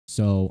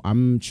So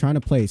I'm trying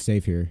to play it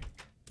safe here.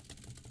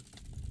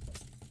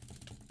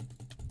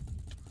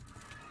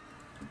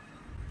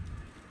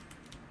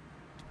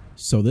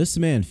 So this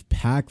man,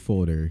 Pack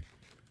Folder,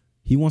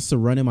 he wants to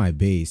run in my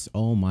base.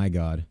 Oh my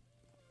god.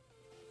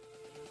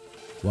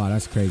 Wow,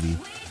 that's crazy.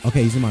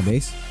 Okay, he's in my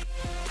base.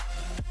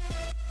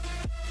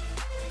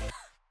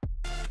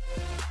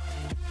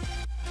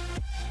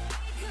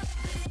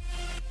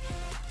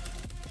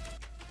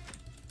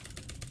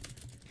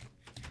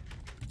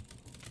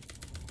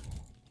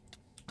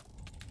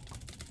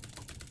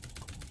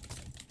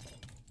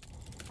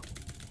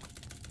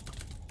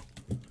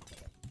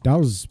 That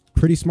was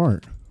pretty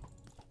smart.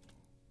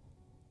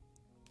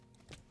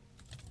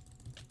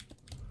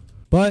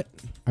 But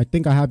I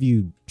think I have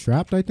you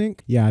trapped, I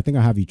think. Yeah, I think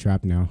I have you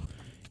trapped now.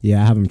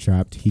 Yeah, I have him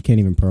trapped. He can't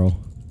even pearl.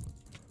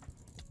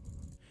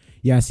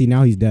 Yeah, see,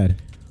 now he's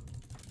dead.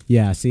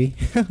 Yeah, see?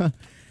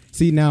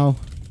 See, now,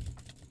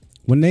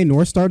 when they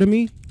North Star to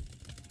me,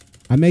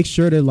 I make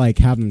sure to, like,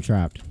 have them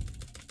trapped.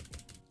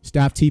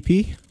 Staff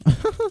TP.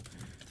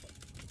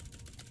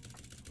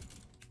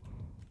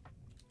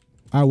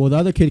 Alright, well, the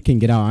other kid can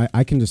get out.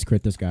 I can just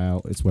crit this guy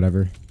out. It's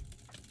whatever.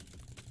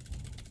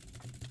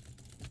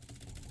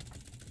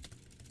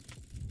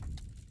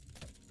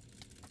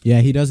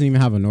 Yeah, he doesn't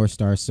even have a North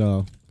Star,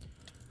 so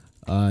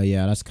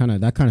yeah,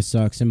 that kind of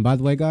sucks. And by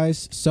the way,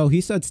 guys, so he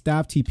said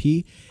staff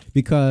TP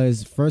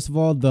because first of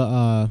all,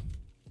 the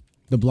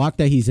block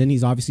that he's in,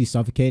 he's obviously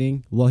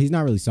suffocating. Well, he's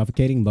not really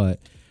suffocating, but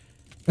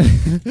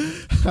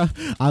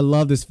I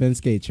love this fence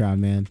gate trap,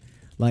 man.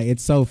 Like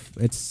it's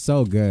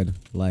so good.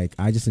 Like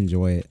I just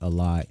enjoy it a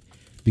lot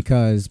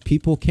because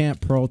people can't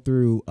pearl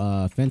through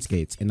fence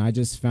gates, and I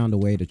just found a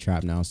way to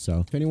trap now.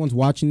 So if anyone's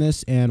watching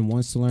this and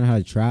wants to learn how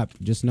to trap,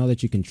 just know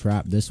that you can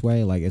trap this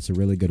way. Like it's a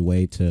really good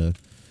way to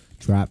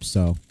trap.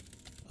 So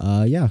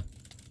yeah,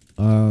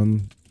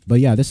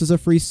 but yeah, this is a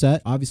free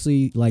set.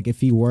 Obviously, like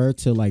if he were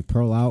to like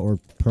pearl out or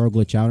pearl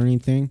glitch out or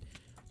anything,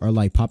 or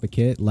like pop a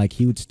kit, like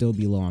he would still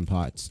be low on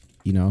pots,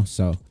 you know.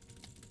 So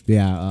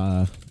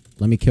yeah,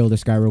 let me kill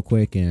this guy real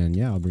quick, and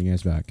yeah, I'll bring you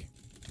guys back.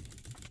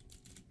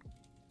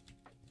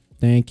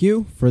 Thank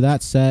you for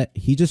that set.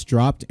 He just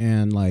dropped,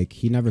 and like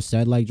he never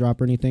said like drop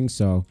or anything,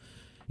 so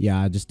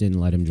yeah, I just didn't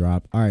let him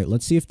drop. All right,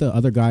 let's see if the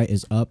other guy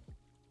is up.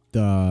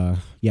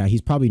 Yeah,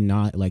 he's probably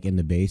not like in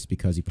the base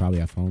because he probably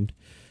F-homed.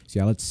 So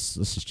yeah, let's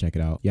just check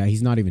it out. Yeah,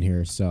 he's not even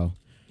here. So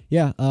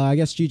yeah, I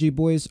guess GG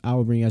boys. I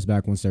will bring you guys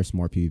back once there's some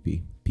more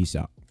PvP. Peace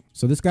out.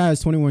 So this guy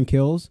has 21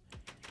 kills,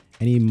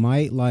 and he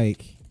might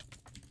like.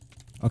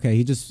 Okay,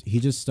 he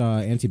just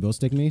anti-bill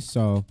stick me,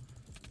 so I'm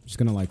just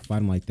gonna like fight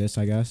him like this,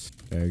 I guess.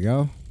 There you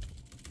go.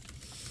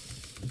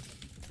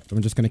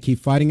 I'm just gonna keep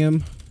fighting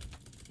him.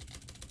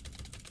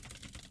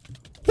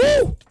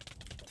 Woo!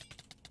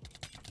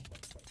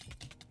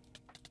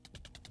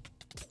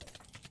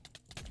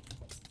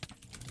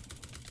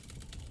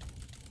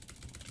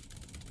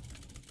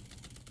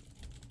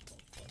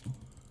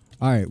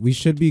 All right, we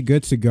should be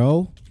good to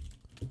go.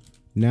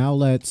 Now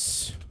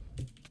let's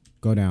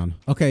go down.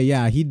 Okay,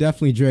 yeah, he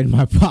definitely drained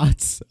my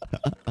pots.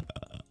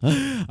 All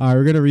right,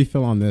 we're gonna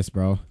refill on this,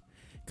 bro,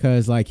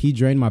 because like he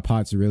drained my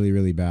pots really,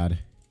 really bad,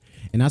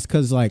 and that's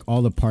because like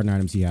all the partner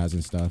items he has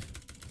and stuff.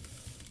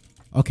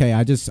 Okay,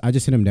 I just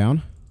hit him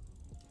down,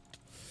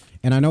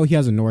 and I know he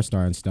has a North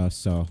Star and stuff.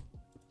 So,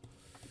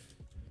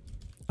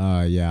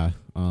 yeah,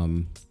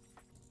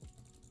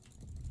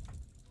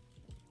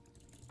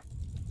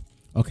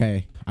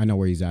 okay, I know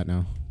where he's at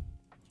now.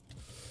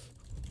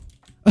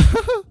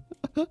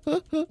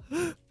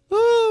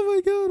 Oh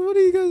my god, what are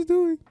you guys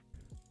doing?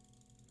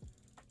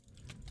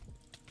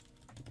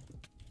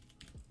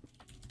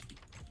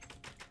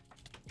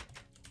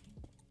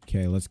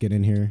 Okay, let's get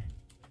in here.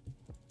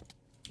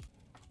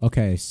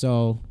 Okay,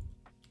 so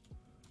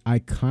I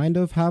kind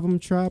of have him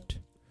trapped,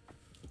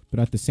 but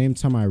at the same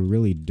time I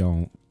really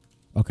don't.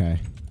 Okay.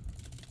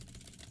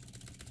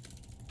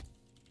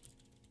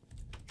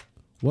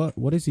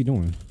 What is he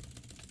doing?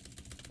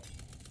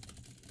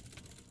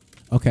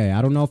 Okay,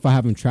 I don't know if I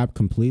have him trapped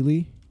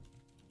completely,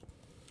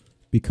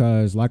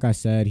 because like I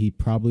said, he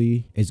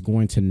probably is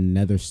going to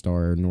Nether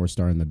Star or North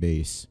Star in the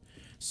base.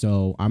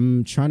 So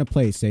I'm trying to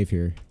play it safe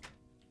here.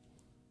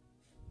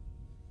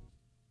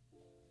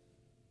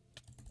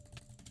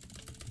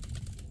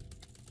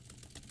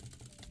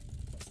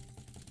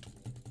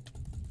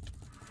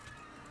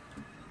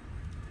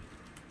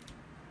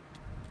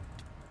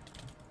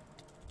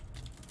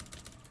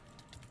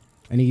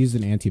 And he used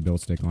an anti-build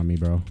stick on me,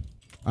 bro.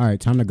 All right,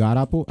 time to God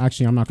Apple.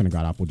 Actually, I'm not going to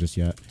God Apple just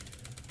yet.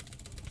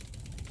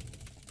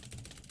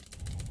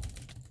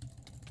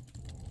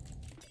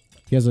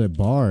 He has a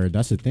bard.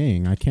 That's the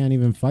thing. I can't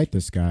even fight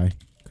this guy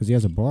because he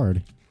has a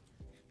bard.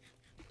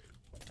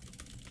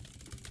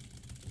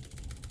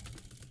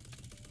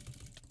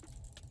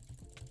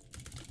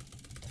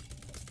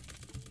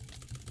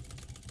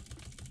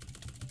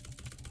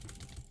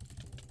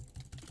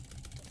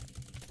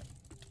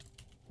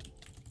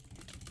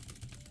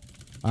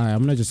 All right, I'm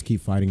going to just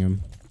keep fighting him.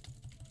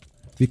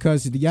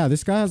 Because, yeah,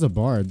 this guy has a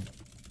bard.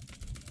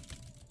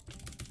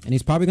 And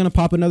he's probably gonna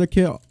pop another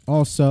kill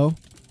also.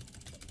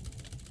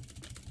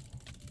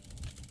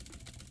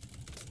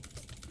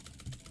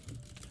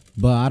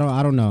 But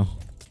I don't know.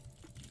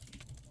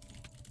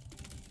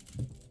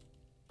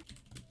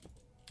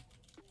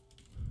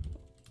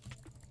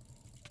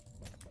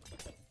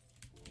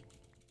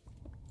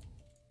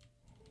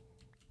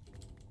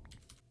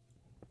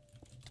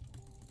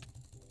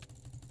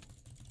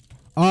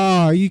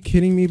 Oh, are you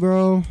kidding me,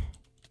 bro?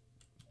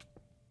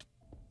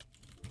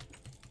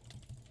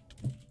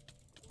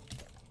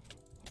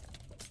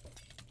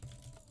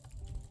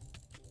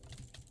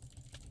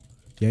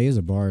 Yeah, he is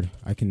a bard.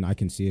 I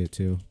can see it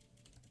too.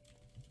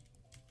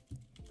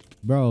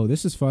 Bro,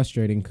 this is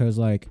frustrating because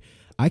like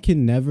I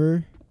can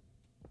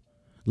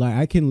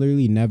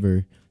literally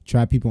never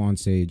trap people on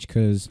Sage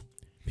because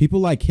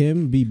people like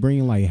him be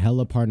bringing like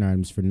hella partner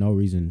items for no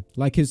reason.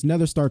 Like his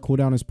nether star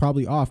cooldown is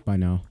probably off by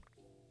now.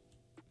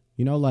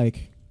 You know,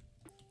 like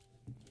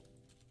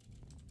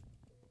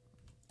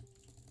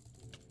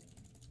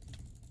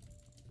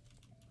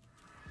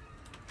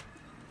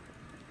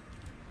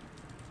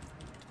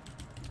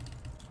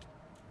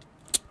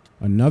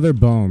another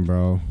bone,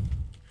 bro.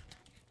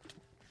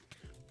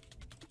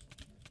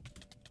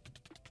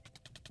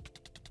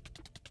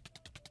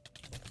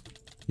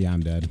 Yeah,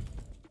 I'm dead.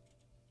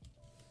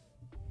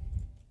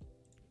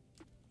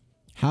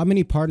 How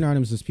many partner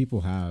items does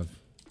people have?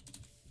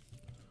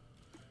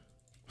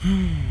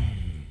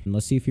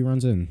 Let's see if he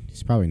runs in.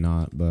 He's probably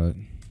not, but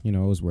you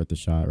know, it was worth a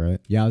shot, right?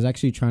 Yeah, I was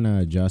actually trying to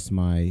adjust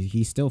my...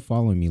 He's still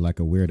following me like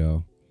a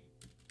weirdo.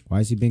 Why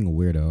is he being a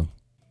weirdo?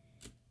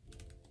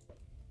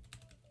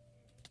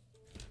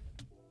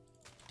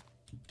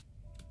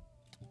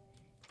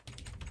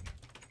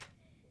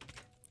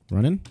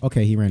 Running?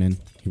 Okay, he ran in.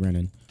 He ran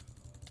in.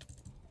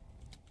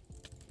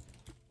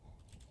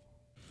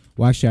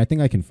 Well, actually, I think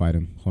I can fight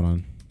him. Hold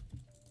on.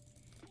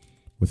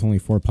 With only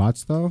 4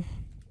 pots, though?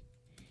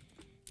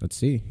 Let's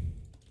see.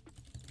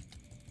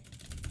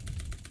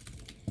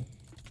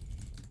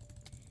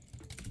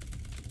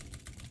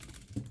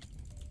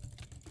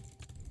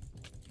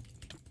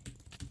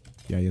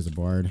 Yeah, he has a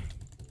bard.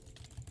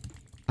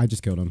 I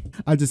just killed him.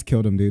 I just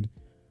killed him, dude.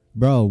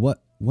 Bro, what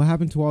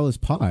happened to all his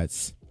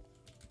pots?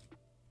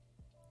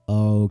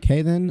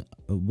 Okay, then.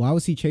 Why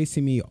was he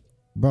chasing me?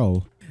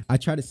 Bro, I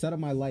tried to set up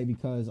my light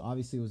because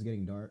obviously it was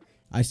getting dark.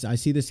 I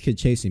see this kid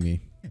chasing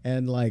me.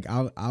 And like,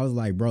 I was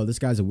like, bro, this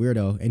guy's a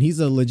weirdo. And he's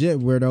a legit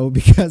weirdo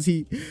because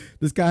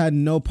this guy had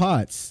no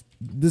pots.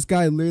 This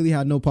guy literally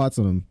had no pots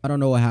on him. I don't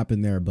know what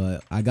happened there,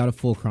 but I got a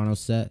full Chronos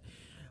set.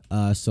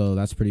 So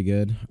that's pretty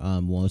good.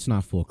 Well, it's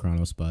not full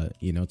Chronos, but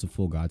you know, it's a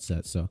full God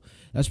set. So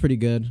that's pretty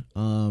good.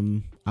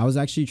 I was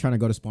actually trying to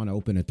go to spawn to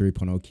open a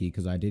 3.0 key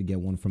because I did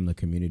get one from the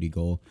community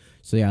goal.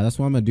 So yeah, that's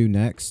what I'm going to do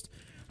next.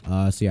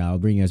 So yeah, I'll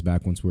bring you guys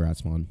back once we're at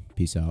spawn.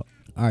 Peace out.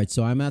 All right,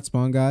 so I'm at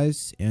spawn,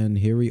 guys, and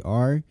here we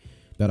are.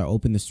 That I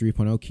opened this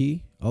 3.0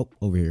 key. Oh,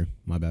 over here.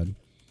 My bad.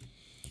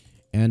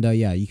 And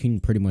yeah, you can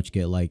pretty much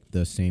get like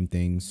the same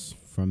things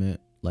from it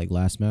like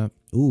last map.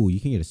 Ooh, you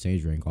can get a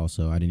sage rank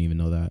also. I didn't even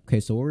know that. Okay,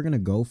 so what we're gonna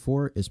go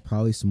for is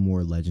probably some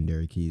more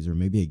legendary keys or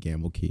maybe a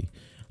gamble key.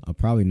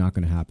 Probably not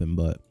gonna happen,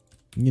 but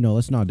you know,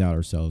 let's not doubt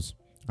ourselves.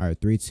 All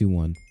right, 3, 2,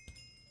 1.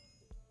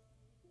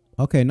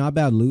 Okay, not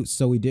bad loot.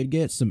 So we did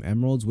get some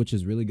emeralds, which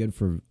is really good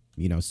for,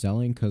 you know,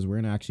 selling, because we're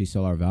gonna actually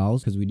sell our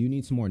valves because we do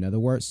need some more nether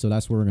wart. So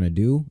that's what we're gonna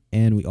do.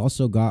 And we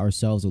also got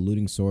ourselves a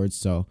looting sword.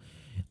 So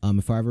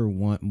if I ever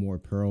want more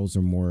pearls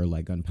or more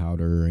like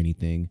gunpowder or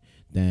anything,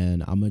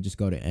 then I'm gonna just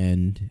go to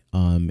end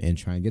and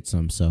try and get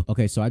some. So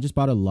okay, so I just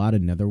bought a lot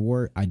of nether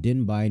wart. I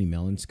didn't buy any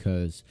melons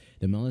because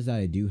the melons that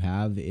I do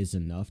have is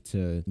enough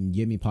to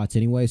give me pots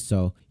anyway.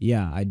 So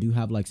yeah, I do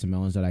have like some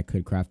melons that I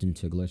could craft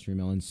into glycerin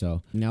melons.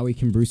 So now we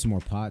can brew some more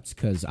pots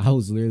because I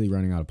was literally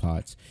running out of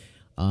pots.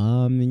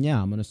 And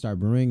yeah, I'm gonna start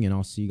brewing and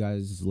I'll see you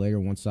guys later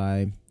once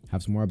I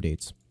have some more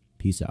updates.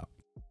 Peace out.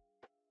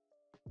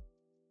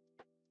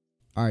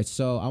 All right,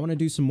 so I want to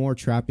do some more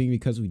trapping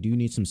because we do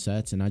need some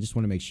sets, and I just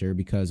want to make sure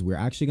because we're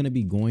actually going to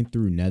be going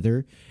through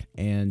nether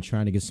and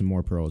trying to get some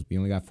more pearls. We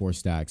only got 4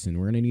 stacks, and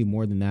we're going to need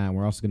more than that. And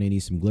we're also going to need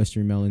some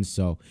glycerin melons,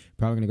 so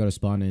probably going to go to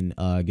spawn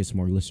and get some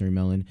more glycerin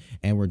melon,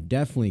 and we're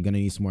definitely going to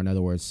need some more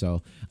nether warts.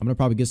 So I'm going to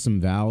probably get some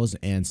vows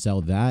and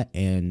sell that,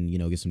 and you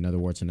know, get some nether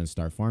warts and then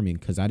start farming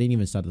because I didn't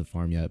even start the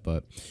farm yet.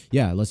 But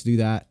yeah, let's do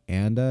that,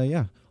 and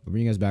yeah, I'll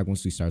bring you guys back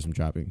once we start some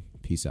trapping.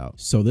 Peace out.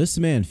 So this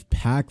man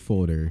pack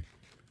folder,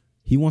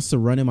 he wants to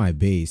run in my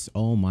base.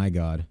 Oh my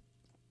god.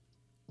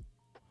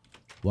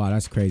 Wow,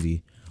 that's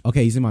crazy.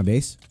 Okay, he's in my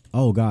base.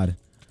 Oh god.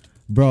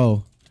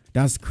 Bro,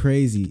 that's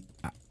crazy.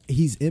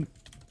 He's in...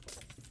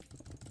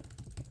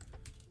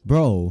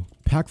 Bro,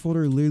 pack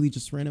folder literally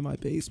just ran in my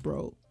base,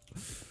 bro.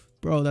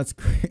 Bro, that's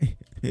crazy.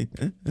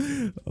 It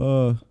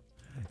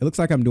looks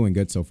like I'm doing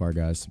good so far,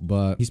 guys.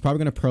 But he's probably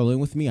gonna pearl in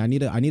with me. I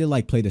need to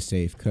like play this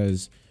safe,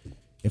 because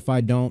if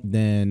I don't,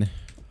 then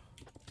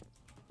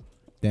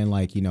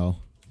like, you know,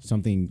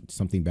 something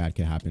bad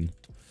could happen.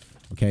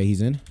 Okay,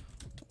 he's in.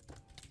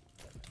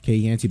 Okay,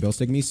 he anti-bill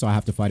stick me, so I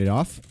have to fight it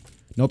off.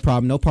 No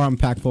problem,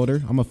 pack folder.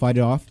 I'm gonna fight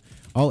it off.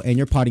 Oh, and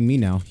you're potting me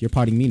now. You're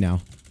potting me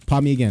now.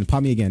 Pot me again.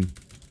 Pot me again.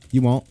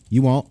 You won't.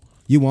 You won't.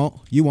 You won't.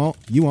 You won't.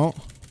 You won't.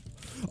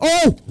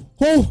 Oh!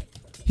 Oh!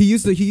 He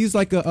used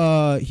like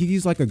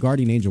a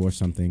guardian angel or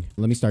something.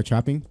 Let me start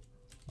trapping.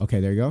 Okay,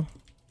 there you go.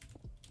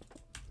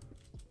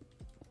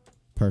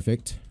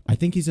 Perfect. I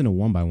think he's in a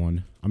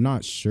 1x1. I'm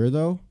not sure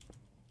though.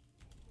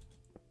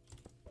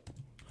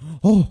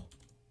 Oh!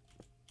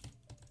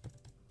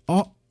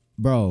 Oh,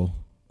 bro.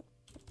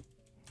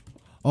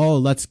 Oh,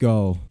 let's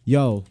go.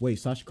 Yo, wait,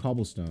 slash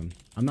cobblestone.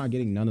 I'm not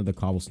getting none of the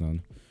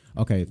cobblestone.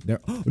 Okay, there.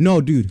 Oh,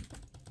 no, dude.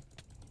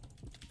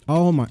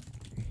 Oh my.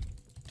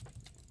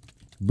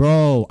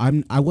 Bro,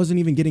 I wasn't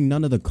even getting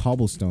none of the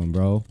cobblestone,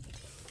 bro.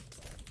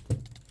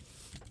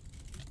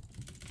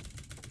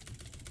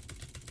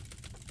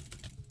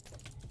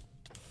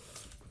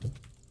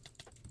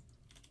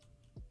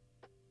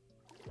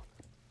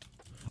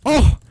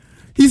 Oh,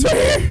 he's right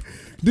here,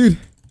 dude.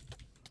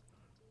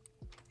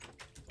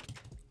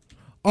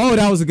 Oh,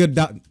 that was a good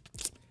dot.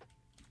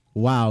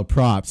 Wow,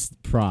 props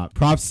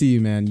to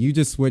you, man. You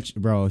just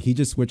switched, bro. He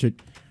just switched.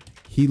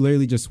 He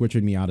literally just switched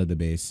me out of the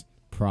base.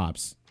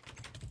 Props.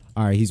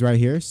 All right, he's right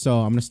here, so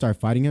I'm gonna start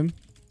fighting him.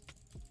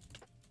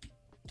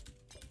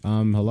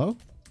 Hello?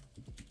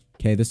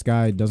 Okay, this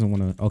guy doesn't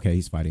want to. Okay,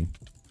 he's fighting.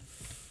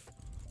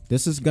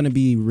 This is gonna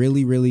be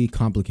really, really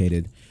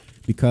complicated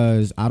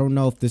because I don't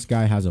know if this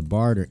guy has a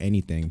bard or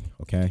anything.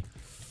 Okay.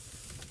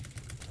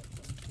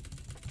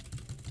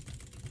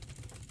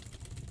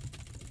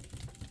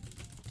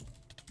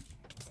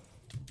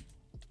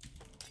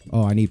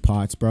 Oh, I need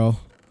pots, bro.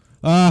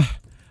 I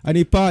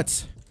need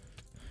pots.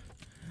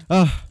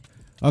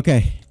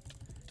 Okay.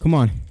 Come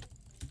on.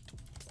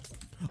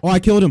 Oh, I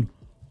killed him.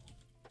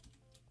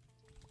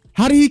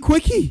 How did he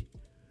quickie?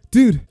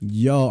 Dude,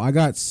 yo, I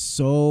got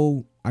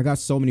so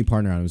many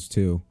partner items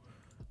too.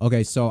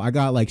 Okay, so I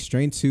got like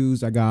strain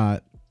 2s, I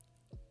got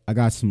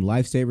some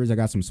lifesavers, I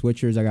got some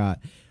switchers, I got,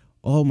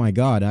 oh my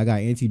god, I got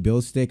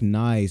anti-build stick.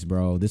 Nice,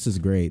 bro. This is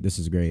great. This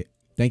is great.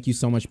 Thank you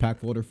so much, Pack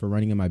Folder, for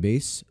running in my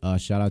base.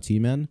 Shout out to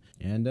you, man.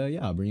 And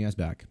yeah, I'll bring you guys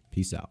back.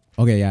 Peace out.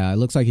 Okay, yeah, it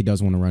looks like he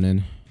does want to run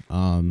in.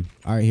 All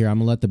right, here, I'm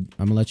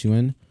gonna let you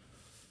in.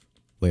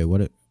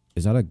 Wait,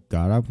 is that a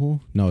god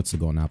apple? No, it's a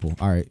golden apple.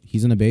 All right,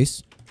 he's in the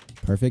base.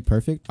 Perfect,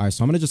 perfect. All right,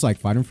 so I'm gonna just like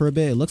fight him for a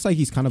bit. It looks like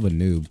he's kind of a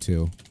noob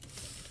too.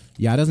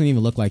 Yeah, it doesn't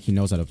even look like he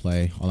knows how to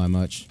play all that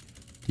much.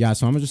 Yeah,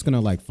 so I'm just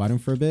gonna like fight him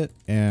for a bit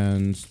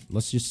and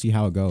let's just see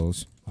how it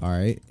goes. All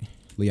right.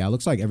 Yeah, it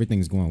looks like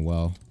everything's going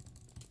well.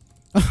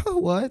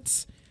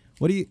 What?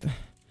 What do you...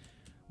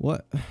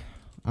 What?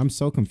 I'm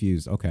so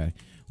confused. Okay,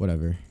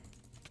 whatever.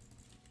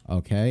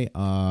 Okay,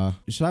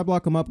 should I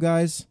block him up,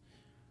 guys?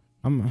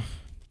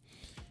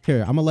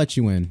 Here, I'm gonna let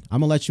you in. I'm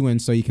gonna let you in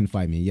so you can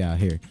fight me. Yeah,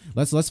 here.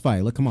 Let's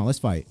fight. Look, come on, let's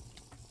fight.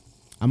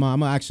 I'm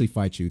gonna actually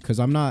fight you because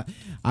I'm not...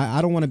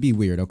 I don't want to be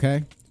weird,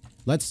 okay?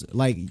 Let's,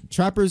 like,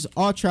 trappers...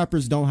 All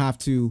trappers don't have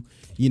to,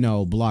 you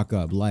know, block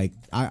up. Like,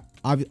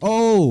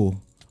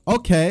 oh!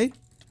 Okay.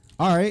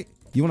 All right.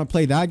 You want to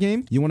play that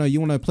game? You want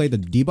to play the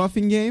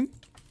debuffing game?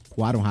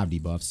 Well, I don't have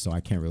debuffs, so I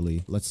can't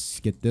really. Let's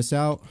get this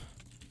out.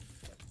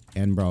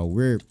 And bro,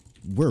 we're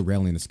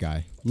railing this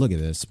guy. Look at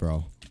this,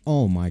 bro.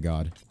 Oh my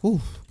god.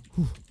 Whew.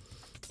 Whew.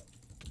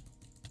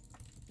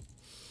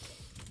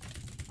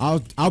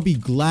 I'll be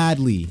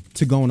gladly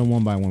to go in a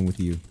 1x1 with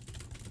you.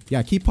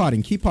 Yeah, keep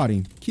potting, keep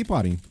potting, keep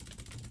potting.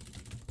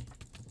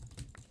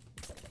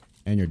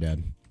 And you're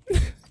dead.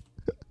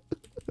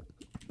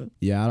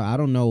 Yeah, I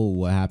don't know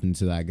what happened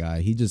to that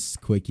guy. He just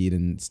quickied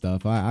and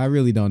stuff. I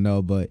really don't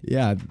know, but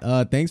yeah,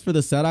 thanks for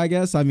the set, I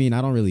guess. I mean,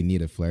 I don't really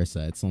need a flare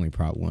set. It's only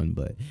prop 1,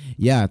 but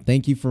yeah,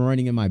 thank you for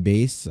running in my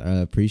base.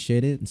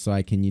 Appreciate it. So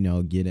I can, you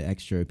know, get an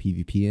extra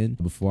PvP in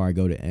before I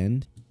go to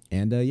end.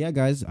 And yeah,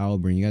 guys, I'll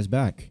bring you guys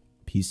back.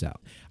 Peace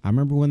out. I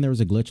remember when there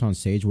was a glitch on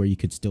Sage where you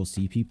could still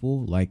see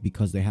people, like,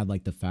 because they had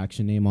like the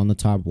faction name on the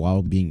top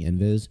while being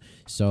invis.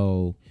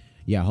 So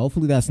yeah,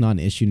 hopefully that's not an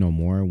issue no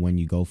more when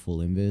you go full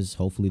invis.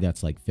 Hopefully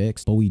that's like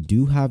fixed. But we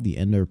do have the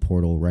ender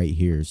portal right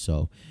here.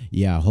 So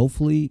yeah,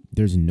 hopefully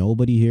there's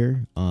nobody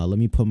here. Let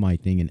me put my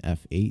thing in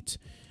F8.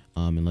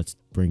 And let's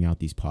bring out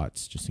these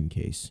pots just in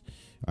case.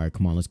 All right,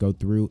 come on, let's go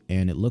through.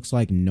 And it looks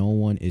like no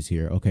one is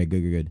here. Okay,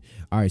 good, good, good.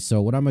 All right,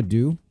 so what I'm gonna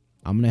do,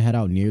 I'm gonna head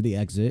out near the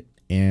exit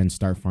and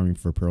start farming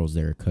for pearls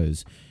there,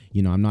 because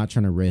you know, I'm not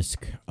trying to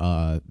risk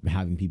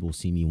having people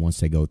see me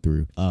once they go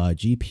through.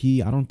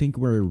 GP, I don't think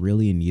we're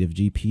really in need of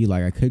GP.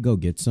 Like, I could go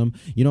get some.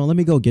 You know, let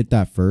me go get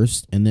that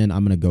first, and then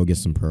I'm going to go get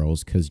some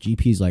pearls, because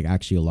GP is, like,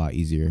 actually a lot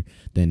easier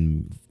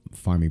than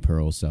farming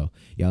pearls. So,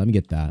 yeah, let me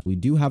get that. We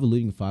do have a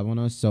looting 5 on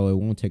us, so it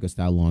won't take us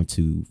that long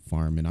to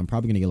farm, and I'm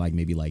probably going to get, like,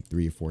 maybe, like,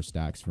 3 or 4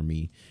 stacks for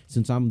me,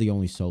 since I'm the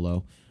only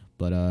solo.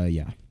 But,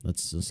 yeah,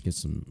 let's get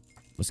some...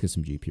 Let's get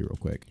some GP real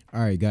quick. All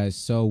right, guys.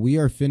 So we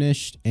are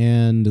finished,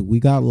 and we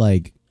got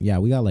like, yeah,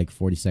 we got like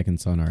 40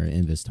 seconds on our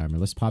invis timer.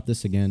 Let's pop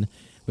this again.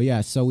 But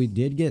yeah, so we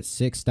did get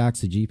 6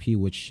 stacks of GP,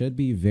 which should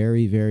be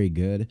very, very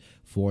good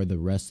for the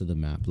rest of the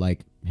map.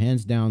 Like,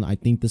 hands down, I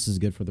think this is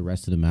good for the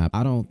rest of the map.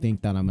 I don't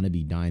think that I'm going to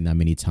be dying that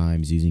many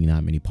times, using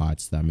that many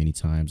pots that many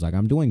times. Like,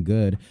 I'm doing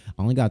good.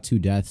 I only got 2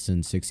 deaths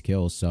and 6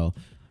 kills, so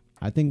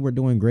I think we're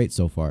doing great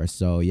so far.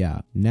 So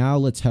yeah, now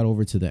let's head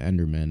over to the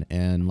Enderman.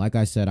 And like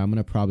I said, I'm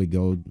going to probably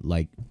go,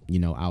 like, you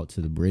know, out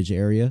to the bridge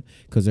area,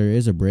 because there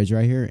is a bridge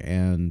right here.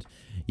 And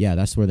yeah,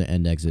 that's where the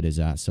end exit is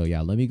at. So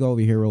yeah, let me go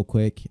over here real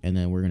quick, and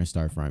then we're going to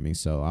start farming.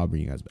 So I'll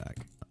bring you guys back.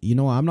 You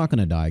know what? I'm not going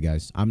to die,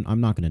 guys.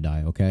 I'm not going to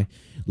die, okay?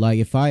 Like,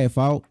 if I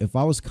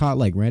was caught,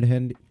 like,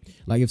 red-handed,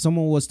 like, if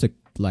someone was to,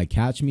 like,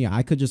 catch me,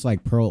 I could just,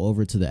 like, pearl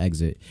over to the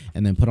exit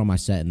and then put on my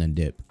set and then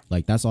dip.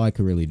 Like, that's all I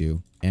could really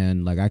do.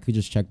 And, like, I could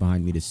just check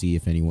behind me to see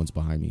if anyone's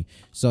behind me.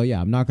 So yeah,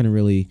 I'm not going to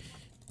really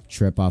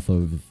trip off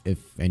of if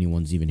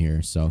anyone's even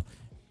here. So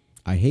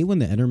I hate when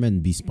the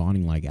Endermen be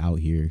spawning, like, out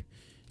here.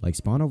 Like,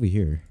 spawn over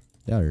here.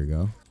 There we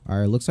go. All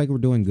right, looks like we're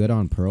doing good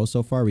on pearl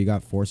so far. We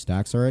got 4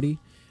 stacks already.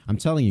 I'm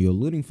telling you, a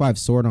looting 5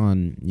 sword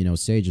on, you know,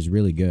 Sage is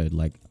really good.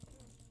 Like,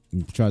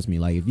 trust me,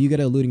 like, if you get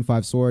a looting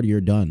 5 sword,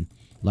 you're done.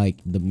 Like,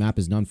 the map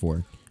is done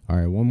for. All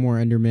right, one more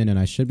Enderman and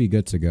I should be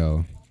good to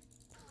go.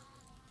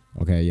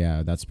 Okay,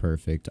 yeah, that's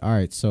perfect. All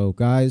right, so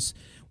guys,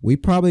 we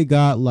probably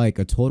got like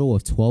a total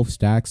of 12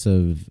 stacks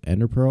of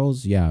ender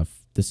pearls. Yeah,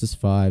 this is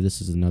 5. This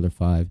is another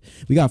 5.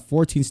 We got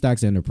 14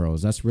 stacks of ender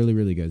pearls. That's really,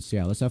 really good. So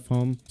yeah, let's have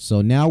home.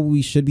 So now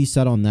we should be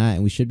set on that,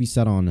 and we should be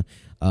set on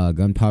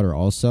gunpowder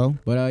also.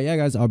 But yeah,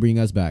 guys, I'll bring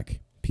you guys back.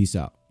 Peace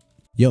out.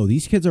 Yo,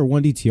 these kids are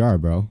 1DTR,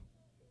 bro.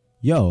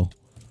 Yo,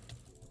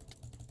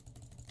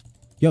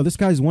 this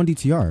guy's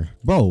 1DTR,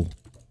 bro.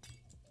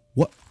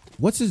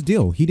 What's his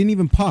deal? He didn't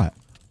even pot.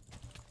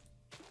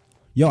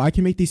 Yo, I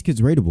can make these kids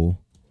raidable.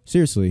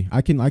 Seriously,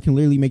 I can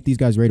literally make these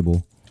guys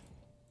raidable.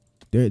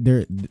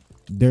 They're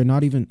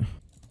not even.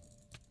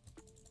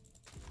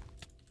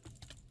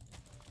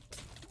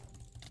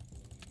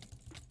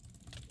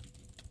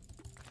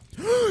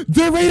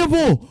 They're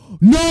raidable!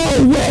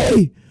 No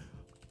way!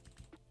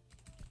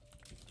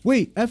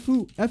 Wait,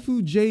 FU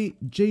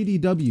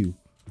JDW.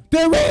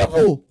 They're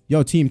raidable!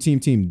 Yo,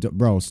 team.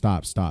 Bro,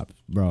 stop.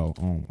 Bro,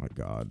 oh my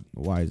god.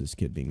 Why is this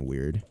kid being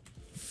weird?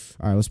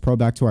 All right, let's pro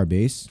back to our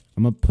base.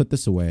 I'm going to put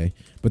this away.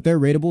 But they're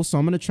raidable, so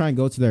I'm going to try and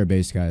go to their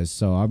base, guys.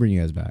 So I'll bring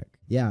you guys back.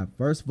 Yeah,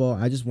 first of all,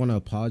 I just want to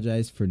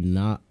apologize for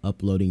not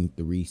uploading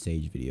 3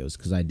 Sage videos,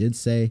 because I did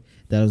say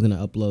that I was going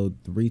to upload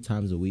 3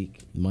 times a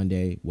week,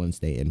 Monday,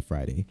 Wednesday, and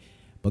Friday.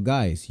 But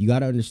guys, you got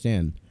to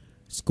understand,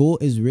 school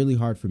is really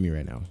hard for me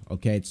right now,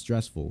 okay? It's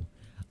stressful.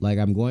 Like,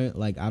 I'm going,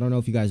 like, I don't know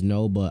if you guys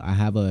know, but I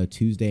have a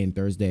Tuesday and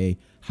Thursday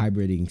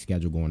hybriding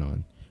schedule going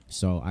on.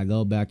 So I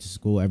go back to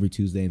school every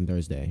Tuesday and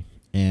Thursday.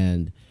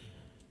 And,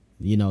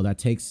 you know, that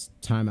takes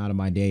time out of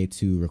my day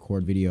to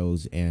record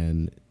videos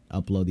and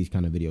upload these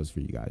kind of videos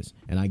for you guys.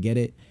 And I get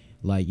it.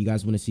 Like, you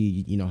guys want to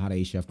see, you know,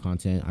 HateFoo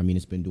content. I mean,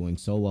 it's been doing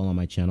so well on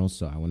my channel.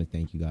 So I want to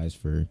thank you guys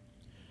for,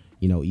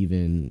 you know,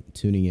 even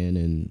tuning in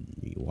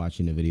and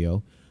watching the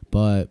video.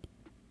 But,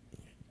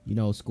 you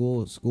know,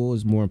 school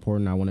is more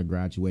important. I want to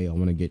graduate. I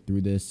want to get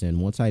through this. And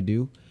once I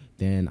do,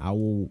 then I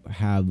will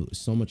have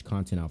so much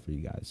content out for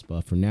you guys.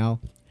 But for now,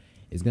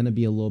 it's going to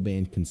be a little bit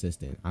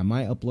inconsistent. I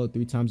might upload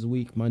 3 times a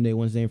week, Monday,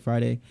 Wednesday, and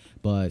Friday.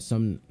 But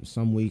some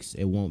weeks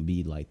it won't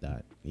be like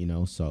that, you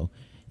know. So,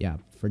 yeah,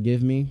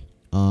 forgive me.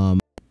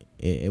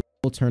 It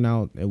will turn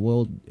out, it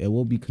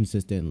will be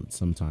consistent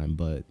sometime.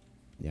 But,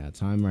 yeah,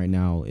 time right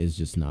now is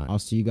just not. I'll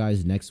see you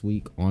guys next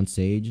week on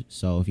Sage.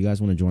 So if you guys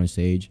want to join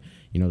Sage,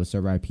 you know, the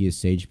server IP is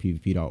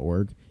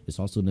sagepvp.org. It's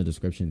also in the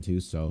description too.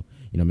 So,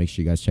 you know, make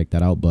sure you guys check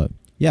that out. But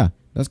yeah,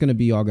 that's going to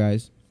be all,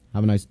 guys.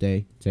 Have a nice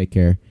day. Take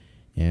care.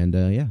 And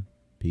yeah,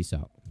 peace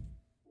out.